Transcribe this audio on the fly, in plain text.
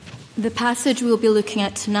The passage we'll be looking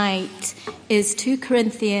at tonight is 2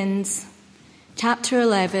 Corinthians chapter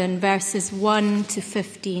 11, verses 1 to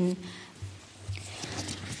 15.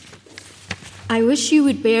 I wish you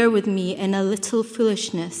would bear with me in a little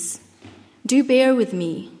foolishness. Do bear with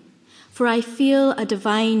me, for I feel a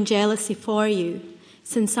divine jealousy for you,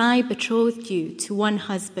 since I betrothed you to one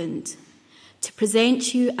husband, to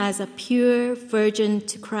present you as a pure virgin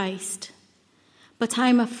to Christ. But I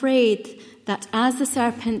am afraid that as the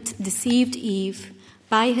serpent deceived Eve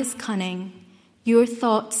by his cunning, your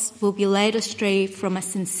thoughts will be led astray from a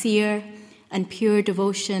sincere and pure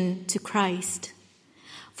devotion to Christ.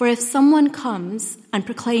 For if someone comes and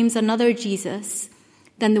proclaims another Jesus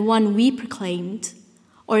than the one we proclaimed,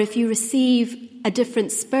 or if you receive a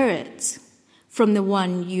different spirit from the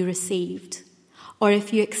one you received, or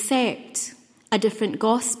if you accept a different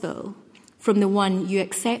gospel from the one you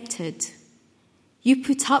accepted, you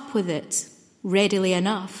put up with it readily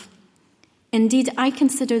enough. Indeed, I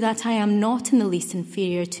consider that I am not in the least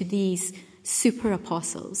inferior to these super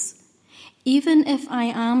apostles. Even if I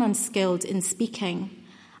am unskilled in speaking,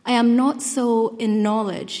 I am not so in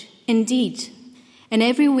knowledge. Indeed, in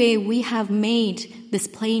every way we have made this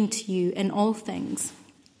plain to you in all things.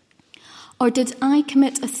 Or did I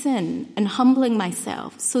commit a sin in humbling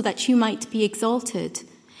myself so that you might be exalted,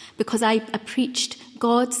 because I preached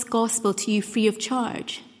God's gospel to you free of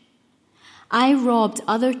charge? I robbed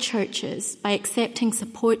other churches by accepting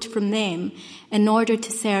support from them in order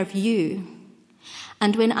to serve you.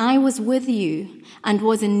 And when I was with you and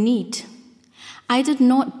was in need, I did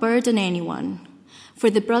not burden anyone, for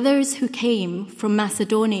the brothers who came from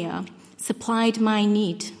Macedonia supplied my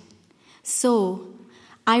need. So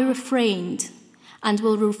I refrained and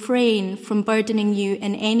will refrain from burdening you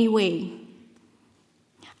in any way.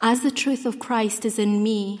 As the truth of Christ is in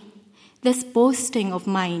me, this boasting of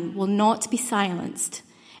mine will not be silenced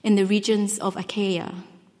in the regions of Achaia.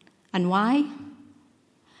 And why?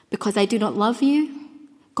 Because I do not love you?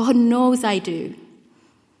 God knows I do.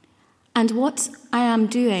 And what I am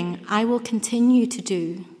doing, I will continue to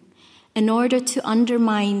do, in order to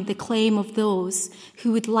undermine the claim of those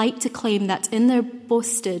who would like to claim that in their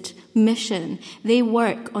boasted mission, they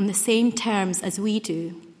work on the same terms as we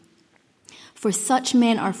do. For such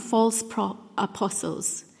men are false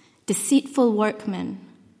apostles, deceitful workmen,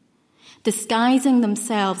 disguising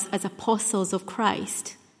themselves as apostles of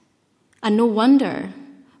Christ. And no wonder,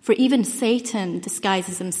 for even Satan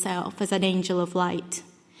disguises himself as an angel of light.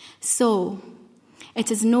 So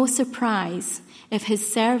it is no surprise if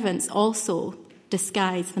his servants also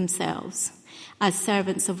disguise themselves as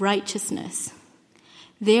servants of righteousness.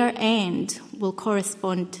 Their end will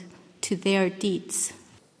correspond to their deeds.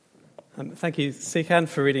 Thank you, Sikan,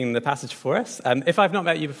 for reading the passage for us. If I've not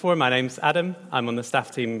met you before, my name's Adam. I'm on the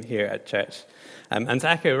staff team here at church. And to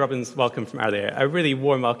echo Robin's welcome from earlier, a really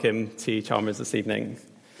warm welcome to Chalmers this evening.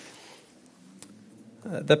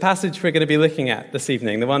 The passage we're going to be looking at this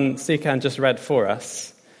evening, the one Sikan just read for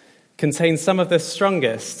us, contains some of the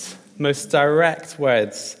strongest, most direct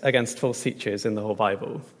words against false teachers in the whole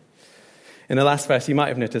Bible. In the last verse, you might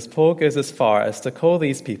have noticed, Paul goes as far as to call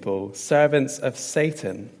these people servants of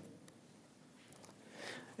Satan.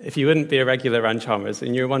 If you wouldn't be a regular around Chalmers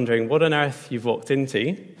and you're wondering what on earth you've walked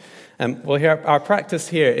into, well, here, our practice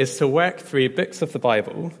here is to work through books of the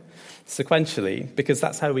Bible sequentially, because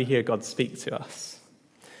that's how we hear God speak to us.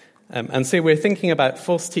 And so we're thinking about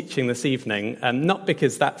false teaching this evening, not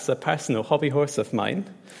because that's a personal hobby horse of mine.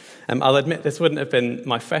 I'll admit this wouldn't have been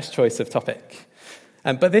my first choice of topic.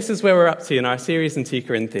 But this is where we're up to in our series in 2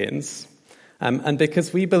 Corinthians. And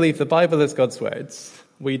because we believe the Bible is God's words,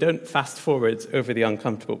 we don't fast forward over the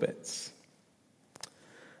uncomfortable bits.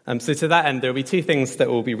 So to that end, there will be two things that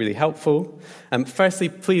will be really helpful. Firstly,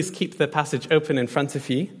 please keep the passage open in front of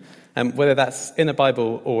you, whether that's in a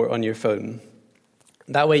Bible or on your phone.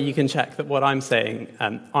 That way you can check that what I'm saying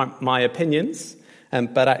aren't my opinions,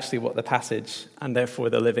 but actually what the passage, and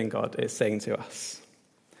therefore the living God, is saying to us.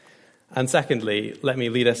 And secondly, let me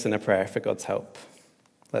lead us in a prayer for God's help.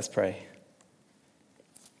 Let's pray.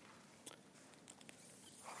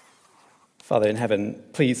 Father in heaven,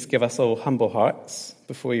 please give us all humble hearts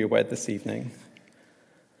before your word this evening.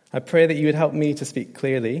 I pray that you would help me to speak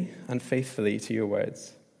clearly and faithfully to your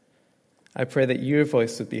words. I pray that your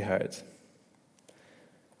voice would be heard.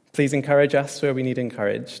 Please encourage us where we need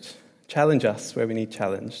encouraged, challenge us where we need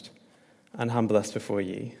challenged, and humble us before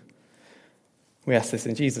you. We ask this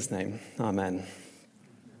in Jesus' name. Amen.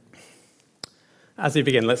 As we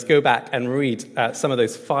begin, let's go back and read some of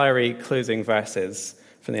those fiery closing verses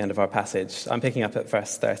from the end of our passage. I'm picking up at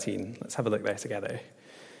verse 13. Let's have a look there together.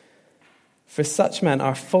 For such men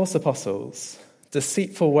are false apostles,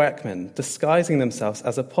 deceitful workmen, disguising themselves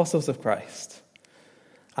as apostles of Christ.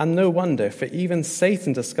 And no wonder, for even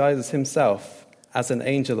Satan disguises himself as an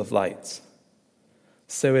angel of light.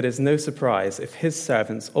 So it is no surprise if his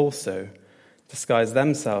servants also disguise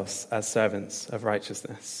themselves as servants of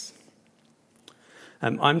righteousness.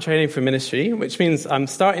 I'm training for ministry, which means I'm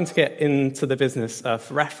starting to get into the business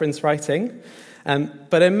of reference writing.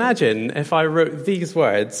 But imagine if I wrote these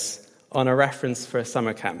words on a reference for a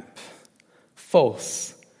summer camp.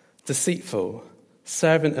 False, deceitful,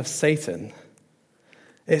 servant of Satan.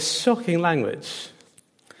 It's shocking language.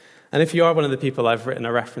 And if you are one of the people I've written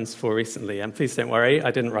a reference for recently, and please don't worry, I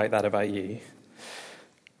didn't write that about you.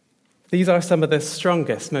 These are some of the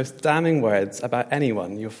strongest, most damning words about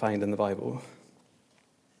anyone you'll find in the Bible.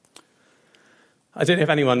 I don't know if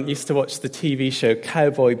anyone used to watch the TV show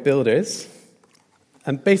Cowboy Builders.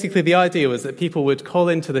 And basically the idea was that people would call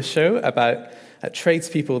into the show about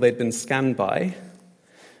tradespeople they'd been scammed by.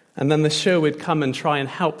 And then the show would come and try and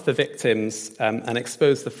help the victims and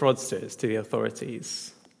expose the fraudsters to the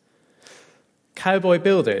authorities. Cowboy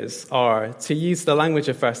builders are, to use the language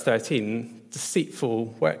of verse 13, deceitful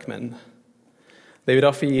workmen. They would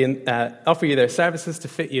offer you their services to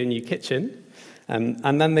fit you a new kitchen.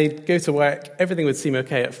 And then they'd go to work. Everything would seem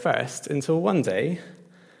okay at first until one day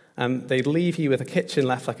they'd leave you with a kitchen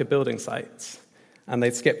left like a building site, and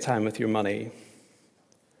they'd skip town with your money.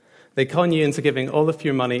 They con you into giving all of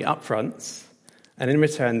your money up front, and in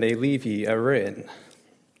return they leave you a ruin.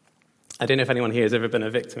 I don't know if anyone here has ever been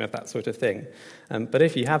a victim of that sort of thing, but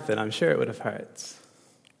if you have been, I'm sure it would have hurt.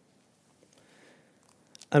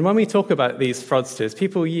 And when we talk about these fraudsters,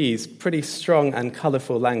 people use pretty strong and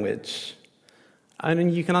colourful language.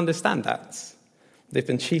 And you can understand that. They've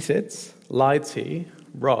been cheated, lied to,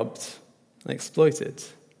 robbed, and exploited.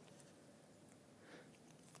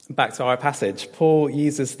 Back to our passage, Paul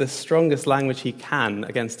uses the strongest language he can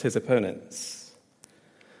against his opponents.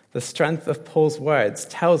 The strength of Paul's words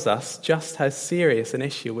tells us just how serious an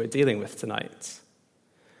issue we're dealing with tonight,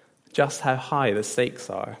 just how high the stakes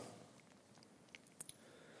are.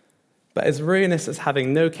 But as ruinous as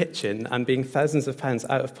having no kitchen and being thousands of pounds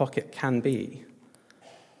out of pocket can be,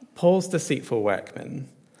 Paul's deceitful workmen,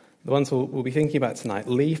 the ones we'll be thinking about tonight,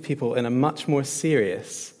 leave people in a much more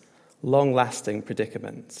serious, long-lasting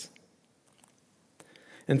predicament.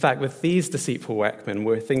 In fact, with these deceitful workmen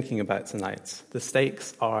we're thinking about tonight, the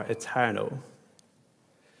stakes are eternal.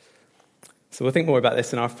 So we'll think more about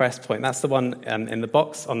this in our first point. That's the one in the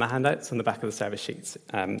box on the handouts on the back of the service sheets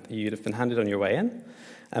you'd have been handed on your way in.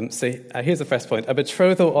 Here's the first point. A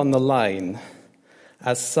betrothal on the line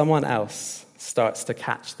as someone else starts to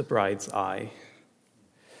catch the bride's eye.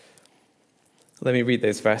 Let me read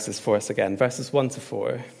those verses for us again. Verses 1 to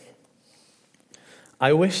 4.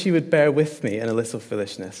 I wish you would bear with me in a little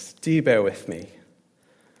foolishness. Do bear with me.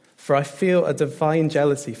 For I feel a divine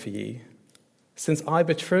jealousy for you, since I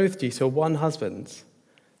betrothed you to one husband,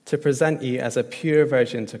 to present you as a pure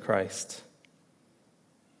virgin to Christ.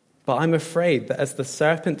 But I'm afraid that as the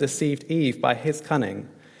serpent deceived Eve by his cunning,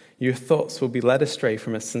 your thoughts will be led astray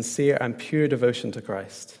from a sincere and pure devotion to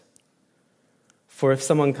Christ. For if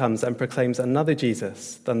someone comes and proclaims another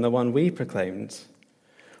Jesus than the one we proclaimed,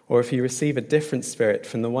 or if you receive a different spirit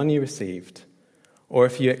from the one you received, or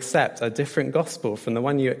if you accept a different gospel from the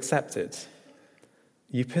one you accepted,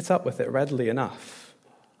 you put up with it readily enough.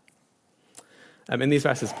 In these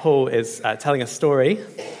verses, Paul is telling a story.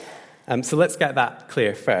 So let's get that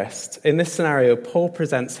clear first. In this scenario, Paul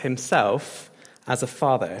presents himself as a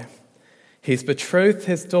father. He's betrothed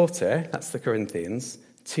his daughter, that's the Corinthians,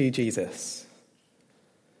 to Jesus.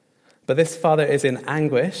 But this father is in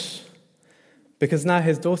anguish because now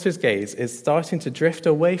his daughter's gaze is starting to drift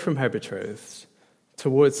away from her betrothed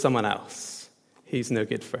towards someone else. He's no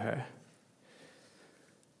good for her.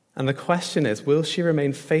 And the question is, will she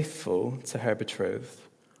remain faithful to her betrothed,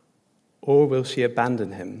 or will she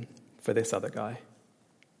abandon him for this other guy?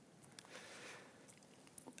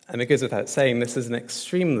 And it goes without saying, this is an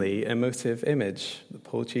extremely emotive image that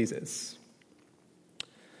Paul chooses.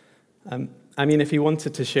 If he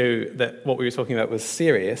wanted to show that what we were talking about was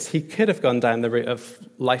serious, he could have gone down the route of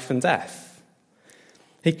life and death.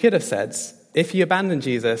 He could have said, if you abandon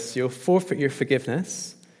Jesus, you'll forfeit your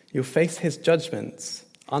forgiveness, you'll face his judgments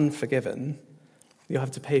unforgiven, you'll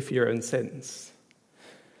have to pay for your own sins.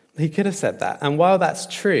 He could have said that. And while that's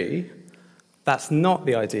true, that's not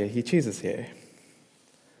the idea he chooses here.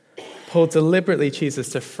 Paul deliberately chooses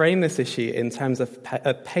to frame this issue in terms of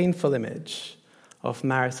a painful image of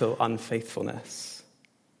marital unfaithfulness.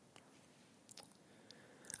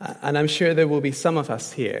 And I'm sure there will be some of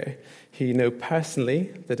us here who know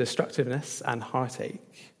personally the destructiveness and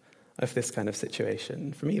heartache of this kind of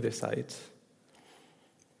situation from either side.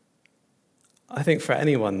 I think for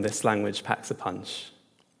anyone, this language packs a punch.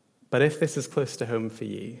 But if this is close to home for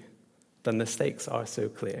you, then the stakes are so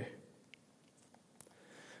clear.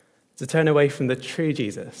 To turn away from the true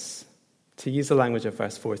Jesus, to use the language of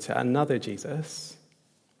verse 4, to another Jesus,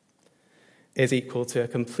 is equal to a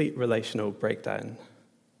complete relational breakdown.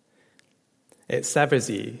 It severs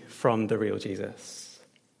you from the real Jesus.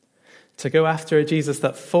 To go after a Jesus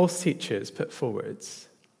that false teachers put forward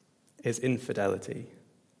is infidelity.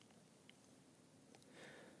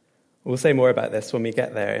 We'll say more about this when we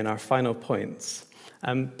get there in our final points.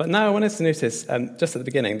 But now I want us to notice, just at the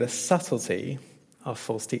beginning, the subtlety of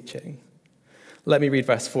false teaching. Let me read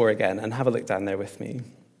verse 4 again and have a look down there with me.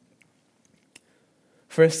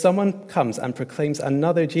 For if someone comes and proclaims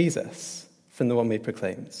another Jesus from the one we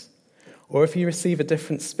proclaimed, or if you receive a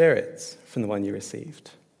different spirit from the one you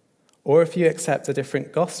received, or if you accept a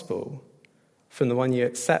different gospel from the one you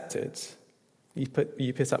accepted, you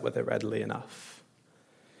put up with it readily enough.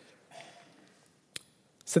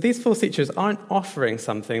 So these false teachers aren't offering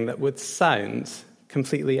something that would sound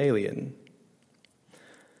completely alien.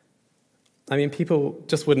 I mean, people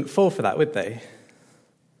just wouldn't fall for that, would they?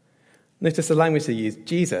 Notice the language they use: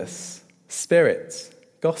 Jesus, Spirit,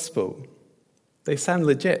 Gospel. They sound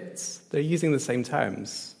legit. They're using the same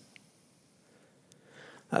terms.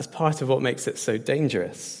 That's part of what makes it so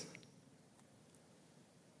dangerous.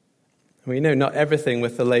 We know not everything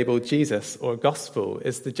with the label Jesus or Gospel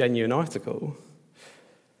is the genuine article.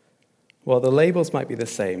 While the labels might be the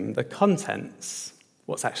same, the contents,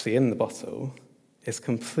 what's actually in the bottle, is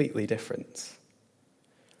completely different.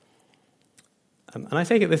 And I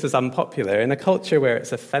take it this is unpopular in a culture where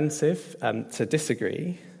it's offensive to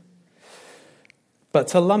disagree, but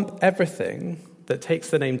to lump everything that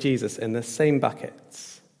takes the name Jesus in the same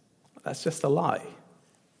buckets, that's just a lie.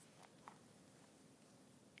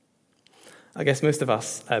 I guess most of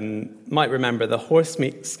us might remember the horse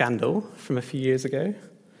meat scandal from a few years ago.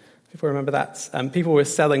 People remember that? People were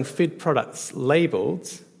selling food products labelled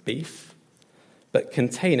beef, but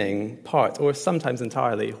containing part or sometimes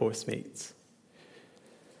entirely horse meat.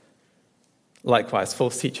 Likewise,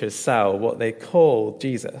 false teachers sell what they call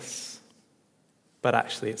Jesus, but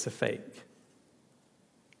actually it's a fake.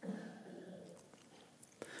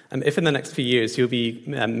 And if in the next few years you'll be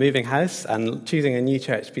moving house and choosing a new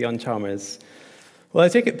church beyond Chalmers, well, I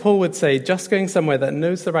take it Paul would say just going somewhere that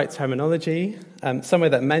knows the right terminology, somewhere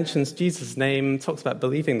that mentions Jesus' name, talks about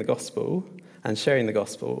believing the gospel and sharing the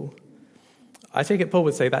gospel, I take it Paul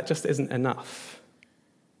would say that just isn't enough.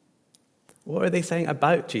 What are they saying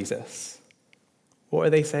about Jesus? What are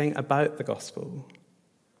they saying about the gospel?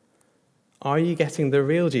 Are you getting the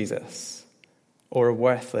real Jesus or a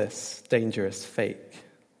worthless, dangerous fake?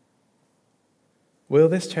 Will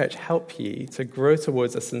this church help you to grow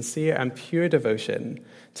towards a sincere and pure devotion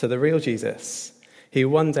to the real Jesus, who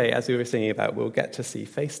one day, as we were singing about, will get to see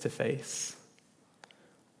face to face?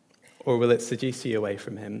 Or will it seduce you away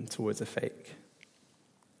from him towards a fake?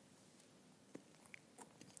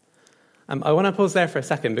 I want to pause there for a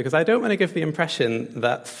second because I don't want to give the impression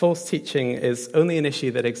that false teaching is only an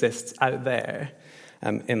issue that exists out there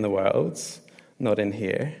in the world, not in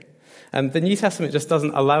here. The New Testament just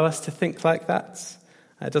doesn't allow us to think like that.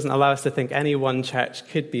 It doesn't allow us to think any one church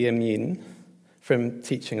could be immune from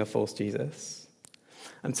teaching a false Jesus.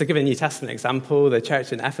 To give a New Testament example, the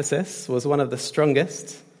church in Ephesus was one of the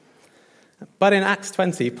strongest. But in Acts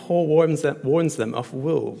 20, Paul warns them of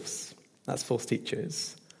wolves, that's false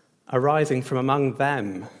teachers, arising from among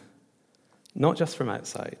them, not just from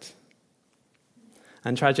outside.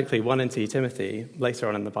 And tragically, 1 and 2 Timothy, later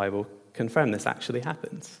on in the Bible, confirm this actually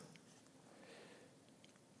happened.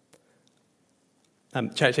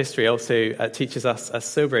 Church history also teaches us a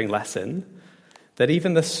sobering lesson that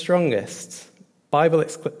even the strongest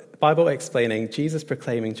Bible-explaining,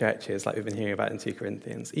 Jesus-proclaiming churches, like we've been hearing about in 2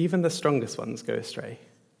 Corinthians, even the strongest ones go astray.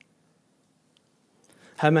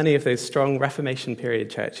 How many of those strong Reformation period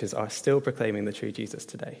churches are still proclaiming the true Jesus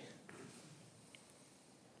today?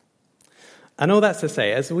 And all that's to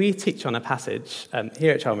say, as we teach on a passage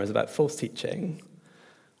here at Chalmers about false teaching,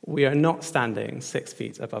 we are not standing 6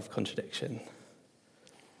 feet above contradiction.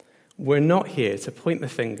 We're not here to point the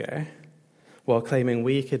finger while claiming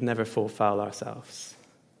we could never fall foul ourselves.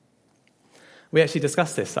 We actually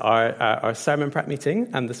discussed this at our sermon prep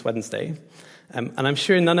meeting this Wednesday, and I'm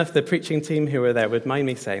sure none of the preaching team who were there would mind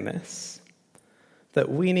me saying this, that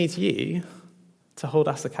we need you to hold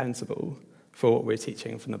us accountable for what we're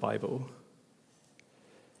teaching from the Bible.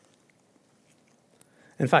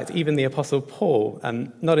 In fact, even the Apostle Paul,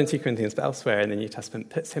 not in 2 Corinthians but elsewhere in the New Testament,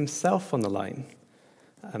 puts himself on the line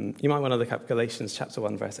You might want to look up Galatians chapter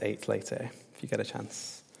 1, verse 8 later, if you get a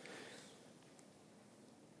chance.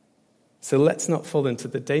 So let's not fall into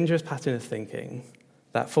the dangerous pattern of thinking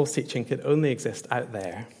that false teaching could only exist out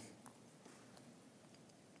there.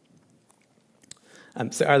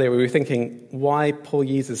 So earlier we were thinking why Paul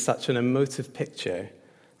uses such an emotive picture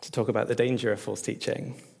to talk about the danger of false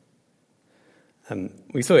teaching.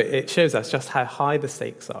 We saw it shows us just how high the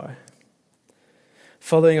stakes are.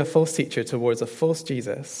 Following a false teacher towards a false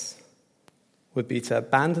Jesus would be to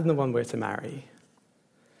abandon the one we're to marry,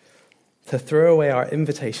 to throw away our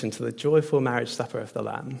invitation to the joyful marriage supper of the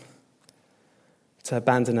Lamb, to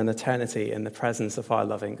abandon an eternity in the presence of our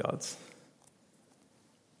loving God.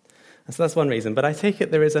 And so that's one reason. But I take it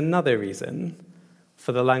there is another reason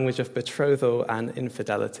for the language of betrothal and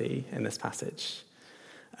infidelity in this passage.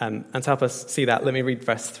 And to help us see that, let me read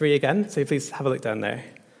verse 3 again. So please have a look down there.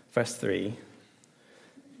 Verse 3.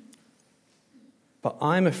 But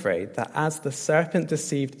I'm afraid that as the serpent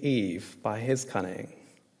deceived Eve by his cunning,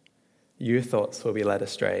 your thoughts will be led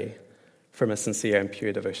astray from a sincere and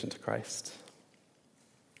pure devotion to Christ.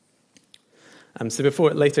 So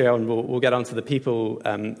later on, we'll get on to the people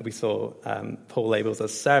we saw Paul labels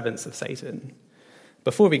as servants of Satan.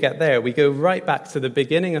 Before we get there, we go right back to the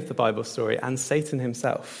beginning of the Bible story and Satan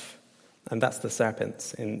himself. And that's the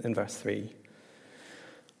serpent in verse 3.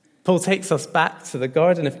 Paul takes us back to the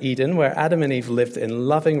Garden of Eden, where Adam and Eve lived in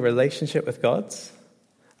loving relationship with God,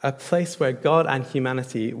 a place where God and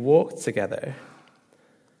humanity walked together,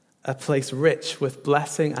 a place rich with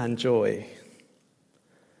blessing and joy.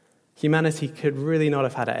 Humanity could really not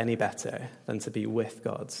have had it any better than to be with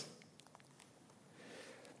God.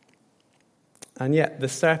 And yet the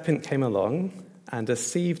serpent came along and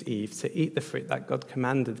deceived Eve to eat the fruit that God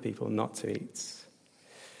commanded people not to eat.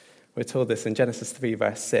 We're told this in Genesis 3,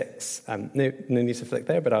 verse 6. No need to flick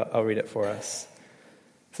there, but I'll read it for us.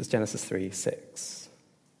 This is Genesis 3, 6.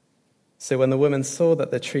 So when the woman saw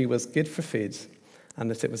that the tree was good for food, and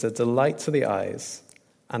that it was a delight to the eyes,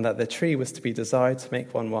 and that the tree was to be desired to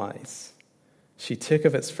make one wise, she took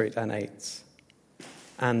of its fruit and ate.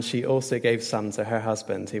 And she also gave some to her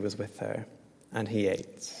husband who was with her, and he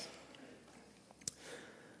ate.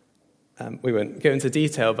 We won't go into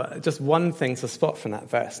detail, but just one thing to spot from that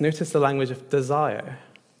verse. Notice the language of desire.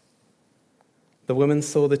 The woman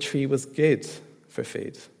saw the tree was good for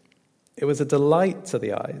food. It was a delight to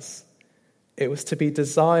the eyes. It was to be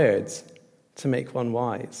desired to make one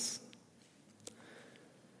wise.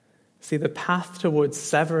 See, the path towards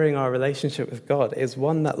severing our relationship with God is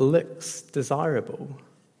one that looks desirable.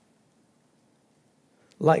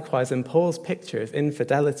 Likewise, in Paul's picture of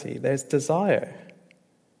infidelity, there's desire.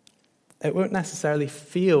 It won't necessarily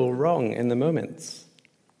feel wrong in the moment.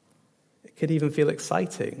 It could even feel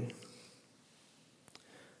exciting.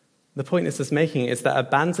 The point this is making is that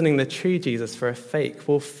abandoning the true Jesus for a fake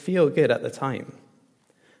will feel good at the time.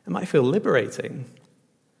 It might feel liberating.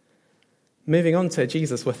 Moving on to a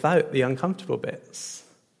Jesus without the uncomfortable bits.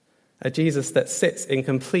 A Jesus that sits in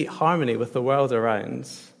complete harmony with the world around.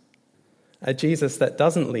 A Jesus that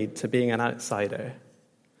doesn't lead to being an outsider.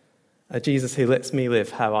 A Jesus who lets me live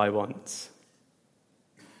how I want.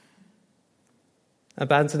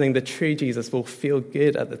 Abandoning the true Jesus will feel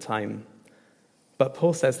good at the time, but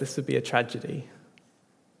Paul says this would be a tragedy.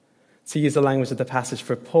 To use the language of the passage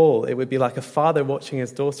for Paul, it would be like a father watching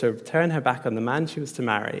his daughter turn her back on the man she was to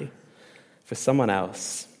marry for someone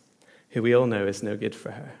else who we all know is no good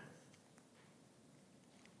for her.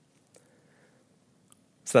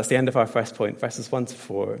 So that's the end of our first point, verses 1 to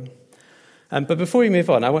 4. But before we move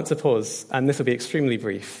on, I want to pause, and this will be extremely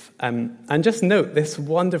brief, and just note this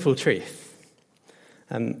wonderful truth,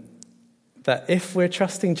 that if we're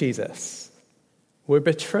trusting Jesus, we're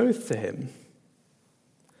betrothed to him.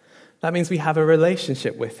 That means we have a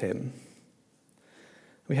relationship with him.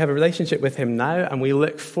 We have a relationship with him now, and we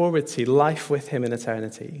look forward to life with him in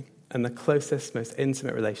eternity, and the closest, most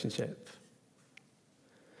intimate relationship.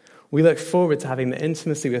 We look forward to having the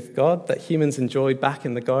intimacy with God that humans enjoyed back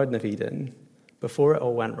in the Garden of Eden before it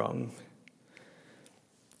all went wrong.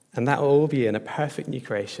 And that will all be in a perfect new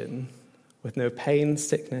creation with no pain,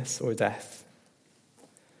 sickness, or death.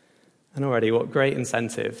 And already, what great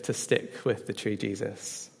incentive to stick with the true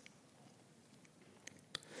Jesus.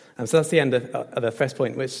 So that's the end of the first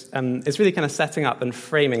point, which is really kind of setting up and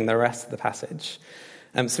framing the rest of the passage.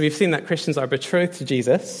 So we've seen that Christians are betrothed to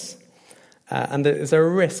Jesus, and there's a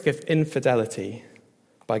risk of infidelity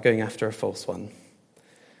by going after a false one.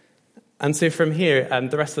 And so from here,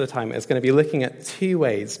 the rest of the time is going to be looking at two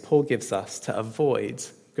ways Paul gives us to avoid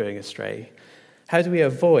going astray. How do we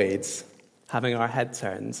avoid having our head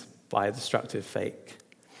turned by a destructive fake?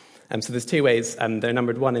 So there's two ways. They're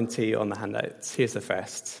numbered 1 and 2 on the handouts. Here's the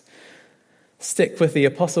first. Stick with the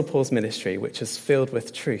Apostle Paul's ministry, which is filled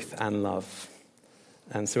with truth and love.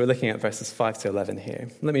 So we're looking at verses 5 to 11 here.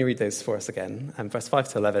 Let me read those for us again. Verse 5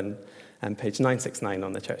 to 11, page 969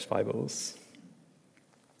 on the church Bibles.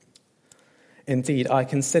 Indeed, I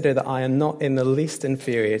consider that I am not in the least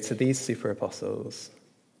inferior to these super apostles.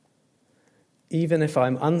 Even if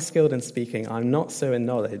I'm unskilled in speaking, I'm not so in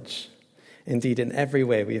knowledge. Indeed, in every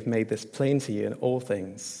way we have made this plain to you in all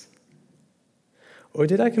things. Or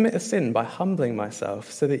did I commit a sin by humbling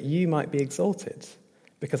myself so that you might be exalted,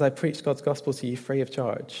 because I preached God's gospel to you free of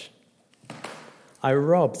charge? I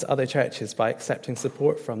robbed other churches by accepting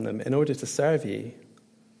support from them in order to serve you.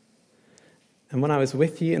 And when I was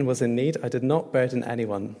with you and was in need, I did not burden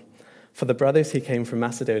anyone, for the brothers who came from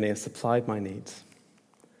Macedonia supplied my needs.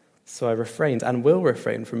 So I refrained and will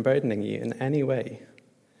refrain from burdening you in any way.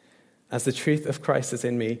 As the truth of Christ is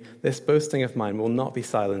in me, this boasting of mine will not be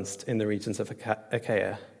silenced in the regions of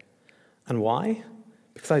Achaia. And why?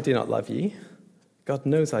 Because I do not love you. God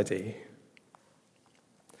knows I do.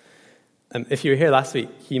 If you were here last week,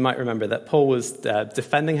 you might remember that Paul was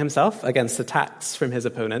defending himself against attacks from his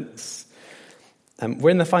opponents.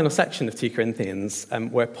 We're in the final section of 2 Corinthians,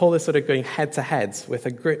 where Paul is sort of going head-to-head with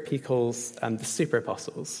a group he calls the super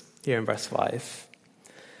apostles, here in verse 5.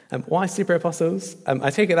 Why super apostles?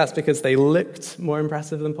 I take it that's because they looked more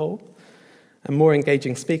impressive than Paul, and more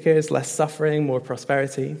engaging speakers, less suffering, more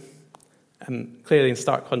prosperity. Clearly in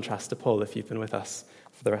stark contrast to Paul, if you've been with us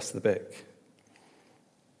for the rest of the book.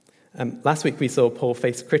 Last week we saw Paul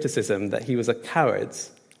face criticism that he was a coward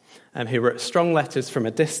who wrote strong letters from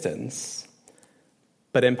a distance,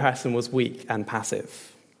 but in person was weak and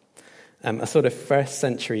passive. A sort of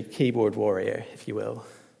first-century keyboard warrior, if you will.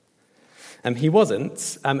 He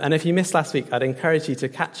wasn't, and if you missed last week, I'd encourage you to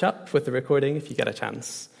catch up with the recording if you get a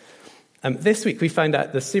chance. This week we found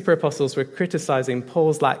out the super apostles were criticizing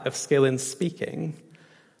Paul's lack of skill in speaking,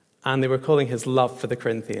 and they were calling his love for the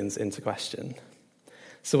Corinthians into question.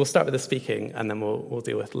 So we'll start with the speaking, and then we'll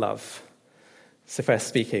deal with love. So first,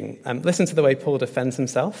 speaking. Listen to the way Paul defends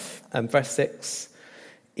himself. Verse 6,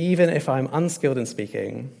 even if I'm unskilled in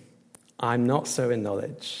speaking, I'm not so in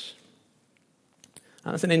knowledge.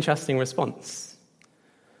 That's an interesting response.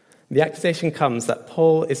 The accusation comes that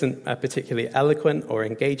Paul isn't a particularly eloquent or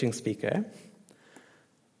engaging speaker,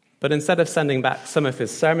 but instead of sending back some of his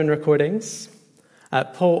sermon recordings,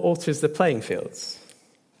 Paul alters the playing fields.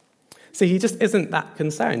 So he just isn't that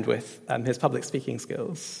concerned with his public speaking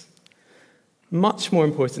skills. Much more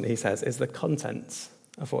important, he says, is the content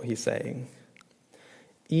of what he's saying.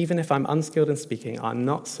 Even if I'm unskilled in speaking, I'm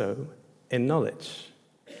not so in knowledge.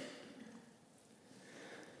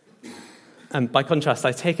 And by contrast,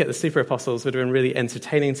 I take it the super apostles would have been really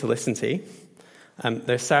entertaining to listen to.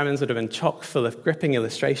 Their sermons would have been chock full of gripping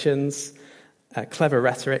illustrations, clever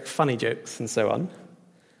rhetoric, funny jokes, and so on.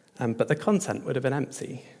 But the content would have been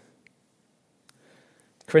empty.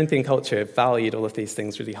 Corinthian culture valued all of these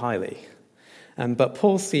things really highly. But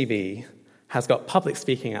Paul's CV has got public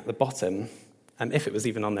speaking at the bottom, if it was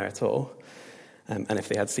even on there at all, and if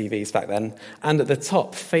they had CVs back then, and at the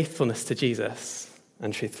top, faithfulness to Jesus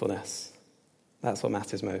and truthfulness. That's what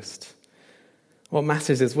matters most. What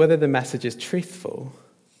matters is whether the message is truthful,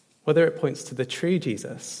 whether it points to the true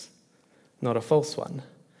Jesus, not a false one,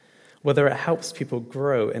 whether it helps people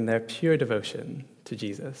grow in their pure devotion to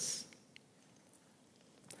Jesus.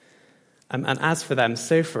 And as for them,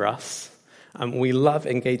 so for us, we love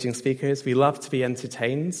engaging speakers, we love to be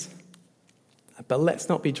entertained, but let's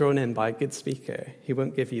not be drawn in by a good speaker who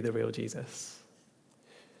won't give you the real Jesus.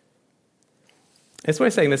 It's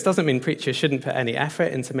worth saying this doesn't mean preachers shouldn't put any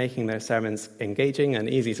effort into making their sermons engaging and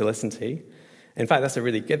easy to listen to. In fact, that's a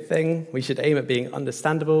really good thing. We should aim at being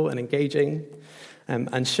understandable and engaging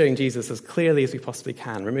and showing Jesus as clearly as we possibly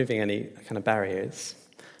can, removing any kind of barriers.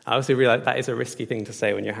 I also realize that is a risky thing to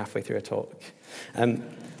say when you're halfway through a talk.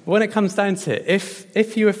 When it comes down to it,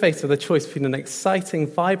 if you were faced with a choice between an exciting,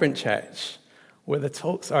 vibrant church where the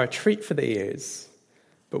talks are a treat for the ears,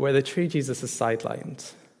 but where the true Jesus is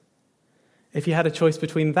sidelined, if you had a choice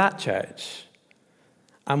between that church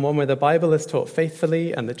and one where the Bible is taught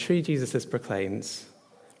faithfully and the true Jesus is proclaimed,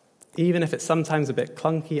 even if it's sometimes a bit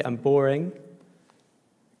clunky and boring,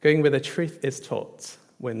 going where the truth is taught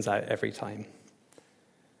wins out every time.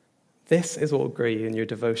 This is what will grow you in your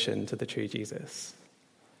devotion to the true Jesus.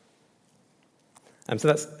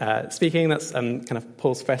 So that's speaking, that's kind of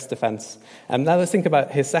Paul's first defense. Now let's think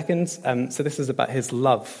about his second. So this is about his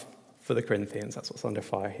love for the Corinthians. That's what's under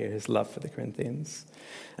fire here, his love for the Corinthians.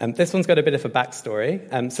 This one's got a bit of a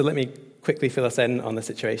backstory, so let me quickly fill us in on the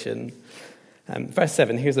situation. Verse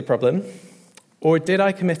 7, here's the problem. Or did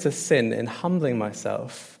I commit a sin in humbling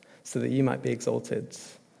myself so that you might be exalted?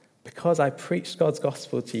 Because I preached God's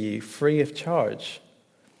gospel to you free of charge.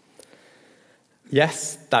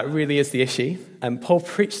 Yes, that really is the issue. Paul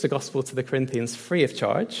preached the gospel to the Corinthians free of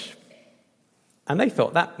charge, and they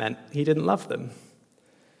thought that meant he didn't love them.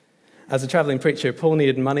 As a traveling preacher, Paul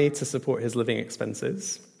needed money to support his living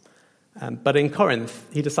expenses. But in Corinth,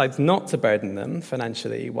 he decides not to burden them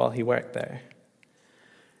financially while he worked there.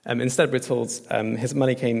 Instead, we're told his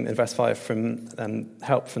money came, in verse 5, from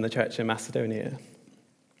help from the church in Macedonia.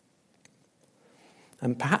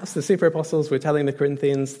 And perhaps the super apostles were telling the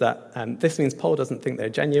Corinthians that this means Paul doesn't think they're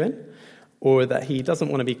genuine, or that he doesn't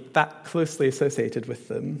want to be that closely associated with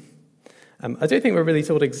them. I don't think we're really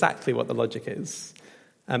told exactly what the logic is.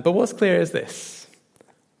 But what's clear is this.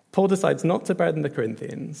 Paul decides not to burden the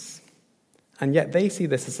Corinthians, and yet they see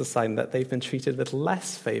this as a sign that they've been treated with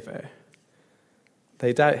less favor.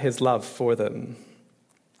 They doubt his love for them.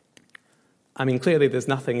 I mean, clearly there's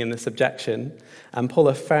nothing in this objection, and Paul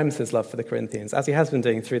affirms his love for the Corinthians, as he has been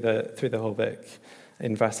doing through the whole book,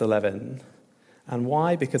 in verse 11. And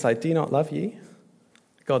why? Because I do not love you?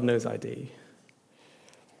 God knows I do.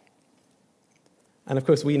 And of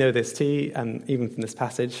course, we know this too, even from this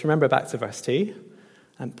passage. Remember back to verse 2.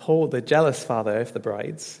 And Paul, the jealous father of the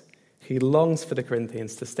brides, he longs for the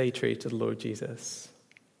Corinthians to stay true to the Lord Jesus.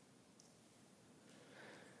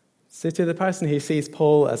 So to the person who sees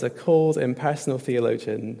Paul as a cold, impersonal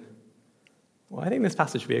theologian, well, I think this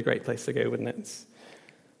passage would be a great place to go, wouldn't it?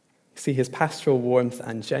 See his pastoral warmth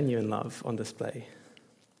and genuine love on display.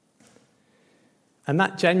 And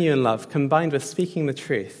that genuine love, combined with speaking the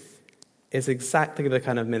truth, is exactly the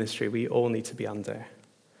kind of ministry we all need to be under.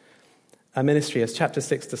 A ministry, as chapter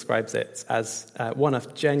 6 describes it, as one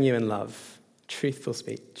of genuine love, truthful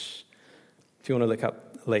speech. If you want to look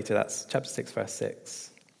up later, that's chapter 6, verse 6.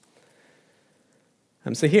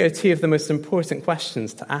 So here are two of the most important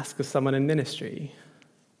questions to ask of someone in ministry.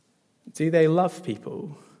 Do they love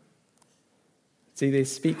people? Do they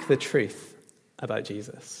speak the truth about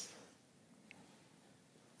Jesus?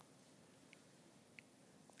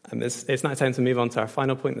 It's now time to move on to our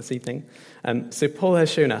final point this evening. So Paul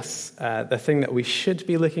has shown us the thing that we should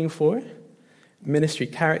be looking for, ministry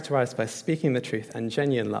characterized by speaking the truth and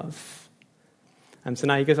genuine love. So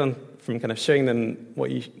now he goes on from kind of showing them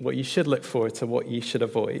what you should look for to what you should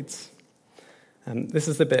avoid. This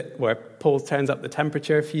is the bit where Paul turns up the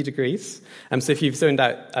temperature a few degrees. So if you've zoned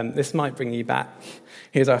out, this might bring you back.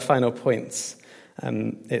 Here's our final points.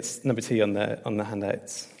 It's number 2 on the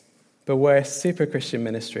handouts. Beware super Christian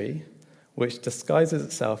ministry, which disguises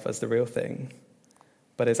itself as the real thing,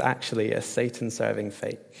 but is actually a Satan-serving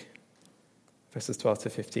fake. Verses 12 to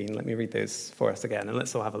 15. Let me read those for us again, and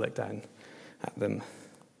let's all have a look down at them.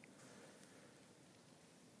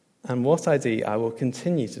 And what I do, I will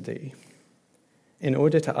continue to do, in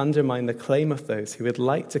order to undermine the claim of those who would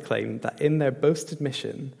like to claim that in their boasted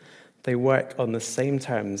mission, they work on the same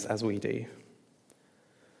terms as we do.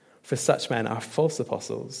 For such men are false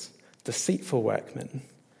apostles, deceitful workmen,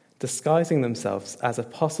 disguising themselves as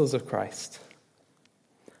apostles of Christ.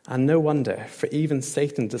 And no wonder, for even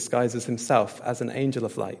Satan disguises himself as an angel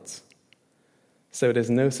of light. So it is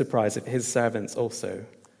no surprise if his servants also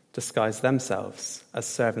disguise themselves as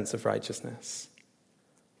servants of righteousness.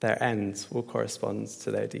 Their ends will correspond to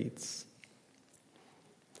their deeds.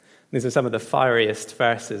 These are some of the fieriest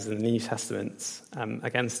verses in the New Testament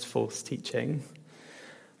against false teaching.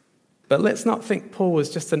 But let's not think Paul was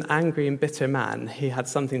just an angry and bitter man who had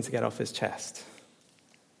something to get off his chest.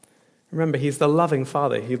 Remember, he's the loving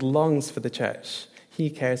father who longs for the church he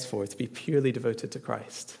cares for to be purely devoted to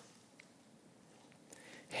Christ.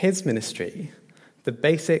 His ministry, the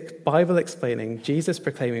basic Bible-explaining,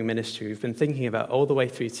 Jesus-proclaiming ministry we've been thinking about all the way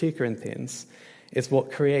through 2 Corinthians, is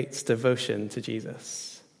what creates devotion to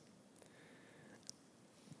Jesus.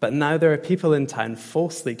 But now there are people in town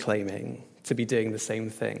falsely claiming to be doing the same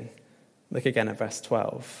thing. Look again at verse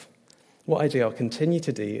 12. What I do, I'll continue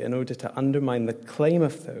to do in order to undermine the claim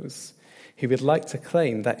of those who would like to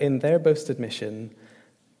claim that in their boasted mission,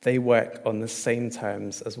 they work on the same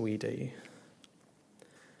terms as we do.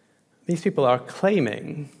 These people are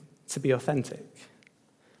claiming to be authentic,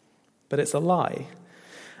 but it's a lie.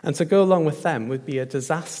 And to go along with them would be a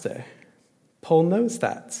disaster. Paul knows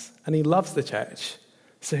that, and he loves the church,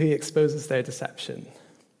 so he exposes their deception.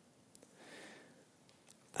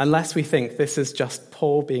 Unless we think this is just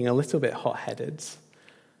Paul being a little bit hot-headed,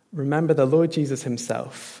 remember the Lord Jesus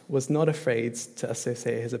himself was not afraid to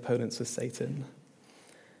associate his opponents with Satan.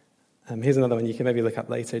 Here's another one you can maybe look up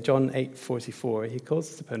later. John 8:44, he calls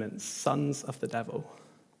his opponents sons of the devil.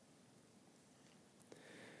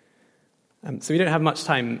 So we don't have much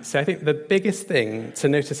time. So I think the biggest thing to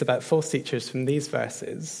notice about false teachers from these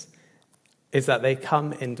verses is that they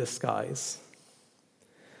come in disguise.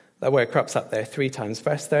 That word crops up there 3 times.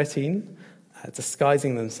 Verse 13,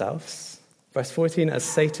 disguising themselves. Verse 14, as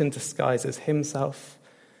Satan disguises himself.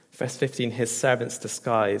 Verse 15, his servants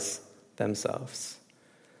disguise themselves.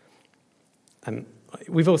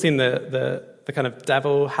 We've all seen the kind of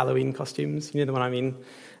devil Halloween costumes. You know the one I mean?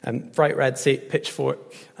 Bright red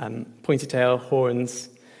pitchfork, pointy tail, horns,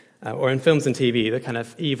 or in films and TV, the kind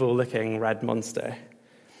of evil-looking red monster.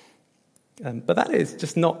 But that is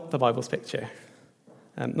just not the Bible's picture.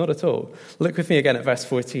 Not at all. Look with me again at verse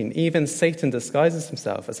 14. Even Satan disguises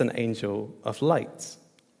himself as an angel of light.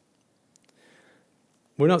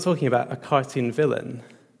 We're not talking about a cartoon villain.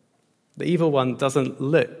 The evil one doesn't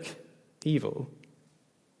look evil.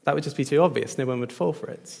 That would just be too obvious. No one would fall for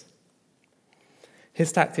it.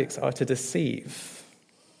 His tactics are to deceive.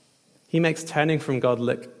 He makes turning from God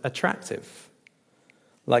look attractive,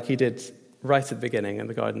 like he did right at the beginning in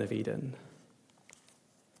the Garden of Eden.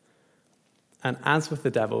 And as with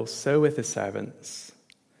the devil, so with his servants.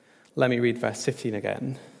 Let me read verse 15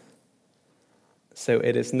 again. So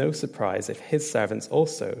it is no surprise if his servants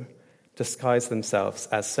also disguise themselves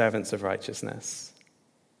as servants of righteousness.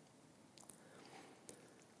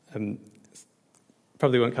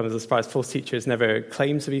 Probably won't come as a surprise. False teachers never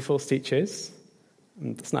claim to be false teachers.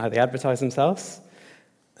 That's not how they advertise themselves.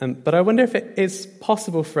 But I wonder if it is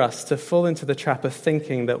possible for us to fall into the trap of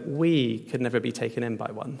thinking that we could never be taken in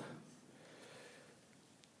by one.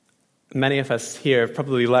 Many of us here have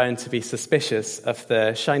probably learned to be suspicious of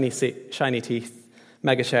the shiny teeth,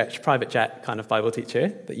 megachurch, private jet kind of Bible teacher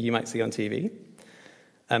that you might see on TV.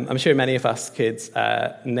 I'm sure many of us could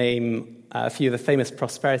name a few of the famous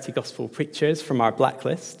prosperity gospel preachers from our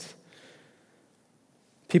blacklist.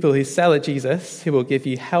 People who sell a Jesus who will give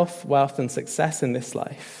you health, wealth, and success in this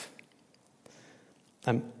life.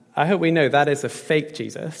 I hope we know that is a fake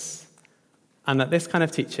Jesus, and that this kind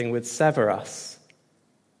of teaching would sever us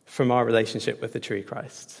from our relationship with the true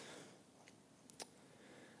Christ.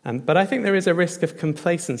 But I think there is a risk of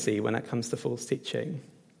complacency when it comes to false teaching.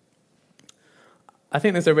 I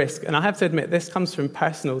think there's a risk, and I have to admit this comes from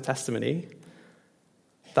personal testimony,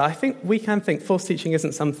 that I think we can think false teaching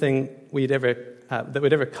isn't something that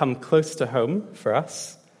would ever come close to home for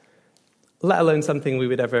us, let alone something we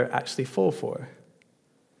would ever actually fall for.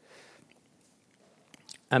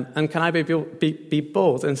 And can I be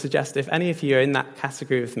bold and suggest if any of you are in that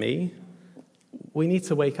category with me, we need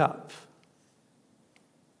to wake up.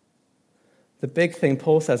 The big thing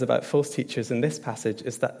Paul says about false teachers in this passage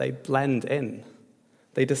is that they blend in.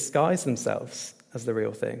 They disguise themselves as the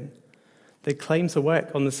real thing. They claim to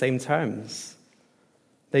work on the same terms.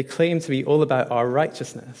 They claim to be all about our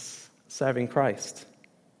righteousness, serving Christ.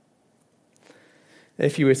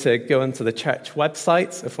 If you were to go onto the church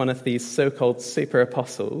website of one of these so-called super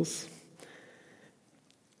apostles,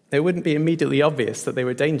 it wouldn't be immediately obvious that they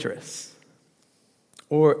were dangerous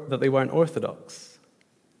or that they weren't orthodox.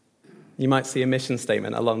 You might see a mission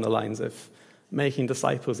statement along the lines of making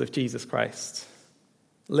disciples of Jesus Christ,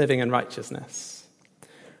 living in righteousness,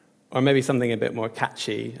 or maybe something a bit more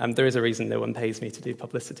catchy. There is a reason no one pays me to do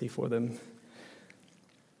publicity for them.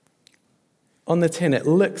 On the tin, it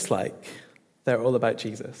looks like they're all about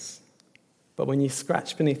Jesus. But when you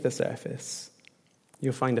scratch beneath the surface,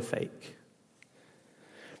 you'll find a fake.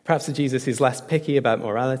 Perhaps a Jesus who's less picky about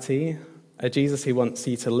morality, a Jesus who wants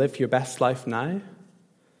you to live your best life now,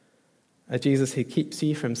 a Jesus who keeps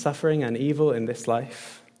you from suffering and evil in this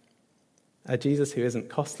life, a Jesus who isn't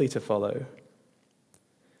costly to follow,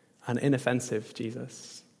 an inoffensive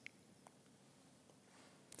Jesus.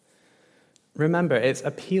 Remember, it's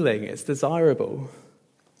appealing, it's desirable.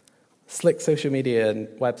 Slick social media and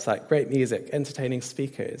website, great music, entertaining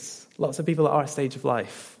speakers, lots of people at our stage of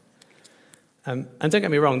life. And don't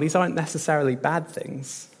get me wrong, these aren't necessarily bad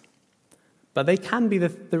things, but they can be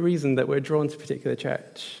the reason that we're drawn to a particular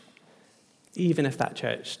church, even if that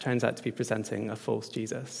church turns out to be presenting a false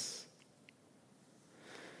Jesus.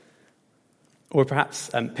 Or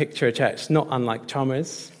perhaps picture a church not unlike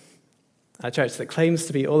Chalmers, a church that claims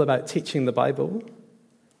to be all about teaching the Bible,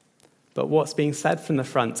 but what's being said from the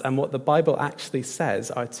front and what the Bible actually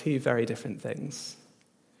says are two very different things.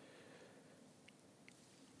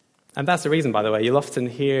 And that's the reason, by the way, you'll often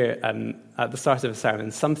hear at the start of a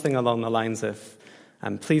sermon something along the lines of,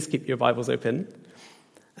 please keep your Bibles open.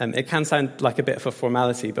 It can sound like a bit of a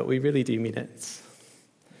formality, but we really do mean it.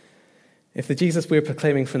 If the Jesus we're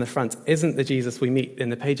proclaiming from the front isn't the Jesus we meet in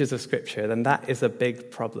the pages of Scripture, then that is a big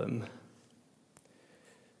problem.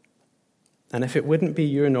 And if it wouldn't be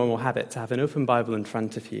your normal habit to have an open Bible in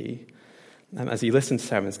front of you, as you listen to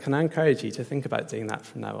sermons, can I encourage you to think about doing that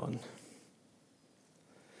from now on?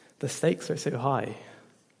 The stakes are so high.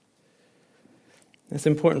 It's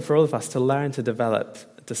important for all of us to learn to develop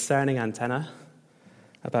a discerning antenna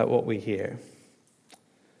about what we hear.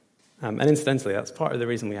 And incidentally, that's part of the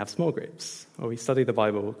reason we have small groups, where we study the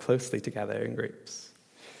Bible closely together in groups.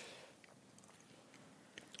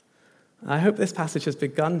 I hope this passage has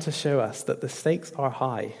begun to show us that the stakes are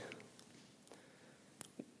high.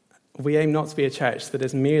 We aim not to be a church that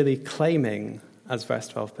is merely claiming, as verse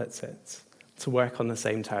 12 puts it, to work on the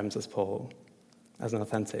same terms as Paul, as an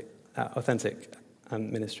authentic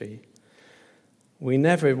ministry. We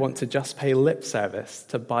never want to just pay lip service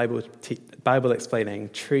to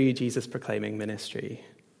Bible-explaining, true Jesus-proclaiming ministry.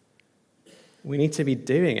 We need to be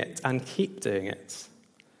doing it and keep doing it,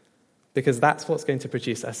 because that's what's going to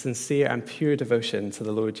produce a sincere and pure devotion to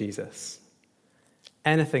the Lord Jesus.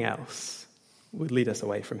 Anything else would lead us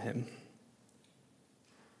away from him.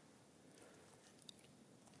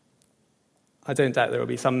 I don't doubt there will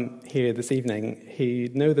be some here this evening who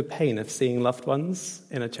know the pain of seeing loved ones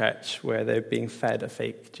in a church where they're being fed a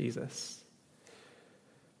fake Jesus.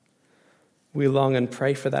 We long and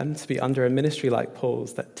pray for them to be under a ministry like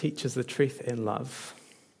Paul's that teaches the truth in love.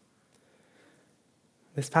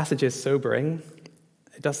 This passage is sobering.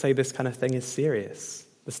 It does say this kind of thing is serious.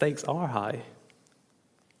 The stakes are high.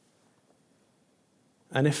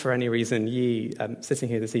 And if for any reason you, sitting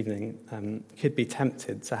here this evening, could be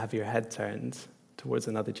tempted to have your head turned towards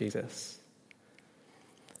another Jesus,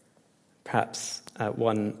 perhaps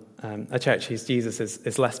a church whose Jesus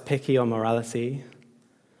is less picky on morality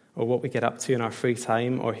or what we get up to in our free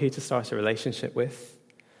time or who to start a relationship with,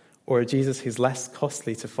 or a Jesus who's less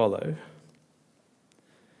costly to follow,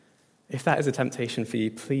 if that is a temptation for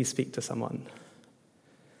you, please speak to someone.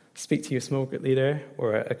 Speak to your small group leader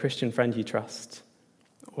or a Christian friend you trust.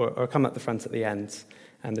 Or come at the front at the end,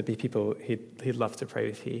 and there'll be people who'd love to pray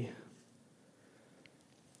with you.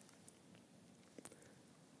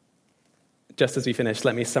 Just as we finish,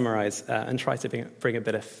 let me summarize and try to bring a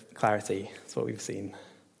bit of clarity to what we've seen.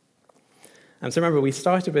 So remember, we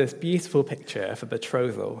started with this beautiful picture of a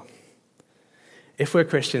betrothal. If we're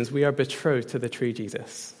Christians, we are betrothed to the true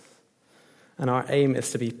Jesus, and our aim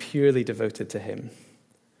is to be purely devoted to him.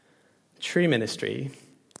 True ministry,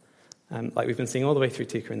 like we've been seeing all the way through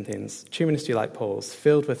 2 Corinthians, true ministry like Paul's,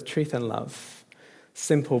 filled with truth and love,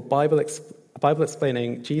 simple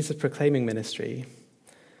Bible-explaining, Jesus-proclaiming ministry,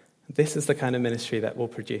 this is the kind of ministry that will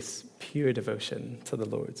produce pure devotion to the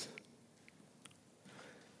Lord.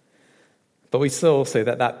 But we saw also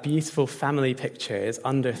that beautiful family picture is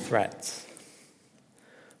under threat.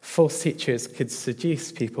 False teachers could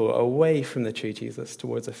seduce people away from the true Jesus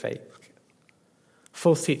towards a fake.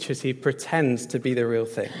 False teachers who pretend to be the real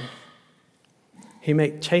thing, who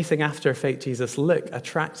make chasing after a fake Jesus look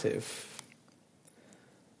attractive,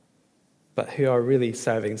 but who are really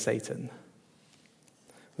serving Satan,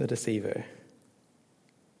 the deceiver.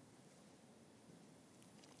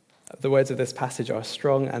 The words of this passage are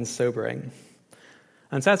strong and sobering.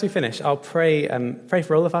 And so as we finish, I'll pray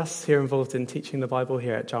for all of us who are involved in teaching the Bible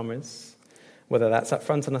here at Chalmers, whether that's up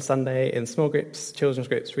front on a Sunday, in small groups, children's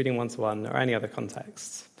groups, reading one-to-one, or any other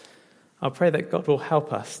context. I'll pray that God will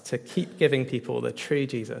help us to keep giving people the true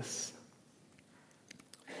Jesus.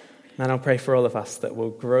 And I'll pray for all of us that we'll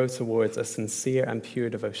grow towards a sincere and pure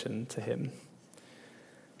devotion to him.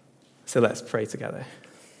 So let's pray together.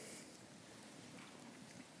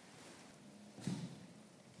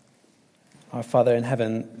 Our Father in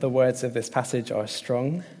heaven, the words of this passage are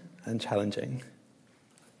strong and challenging.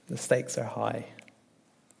 The stakes are high.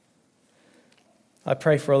 I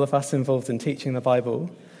pray for all of us involved in teaching the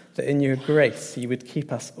Bible that in your grace you would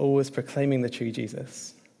keep us always proclaiming the true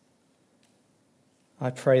Jesus. I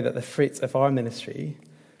pray that the fruits of our ministry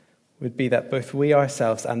would be that both we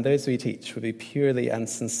ourselves and those we teach would be purely and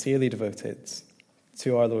sincerely devoted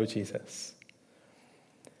to our Lord Jesus.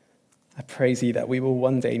 I praise you that we will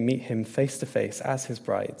one day meet him face to face as his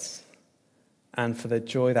brides, and for the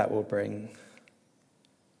joy that will bring.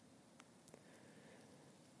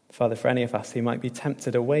 Father, for any of us who might be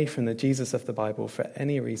tempted away from the Jesus of the Bible for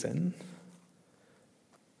any reason,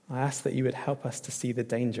 I ask that you would help us to see the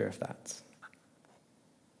danger of that.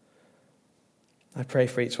 I pray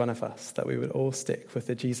for each one of us that we would all stick with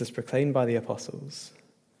the Jesus proclaimed by the apostles,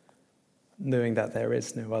 knowing that there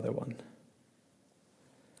is no other one.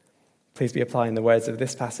 Please be applying the words of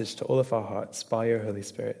this passage to all of our hearts by your Holy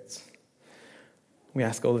Spirit. We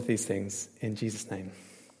ask all of these things in Jesus' name.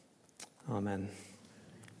 Amen.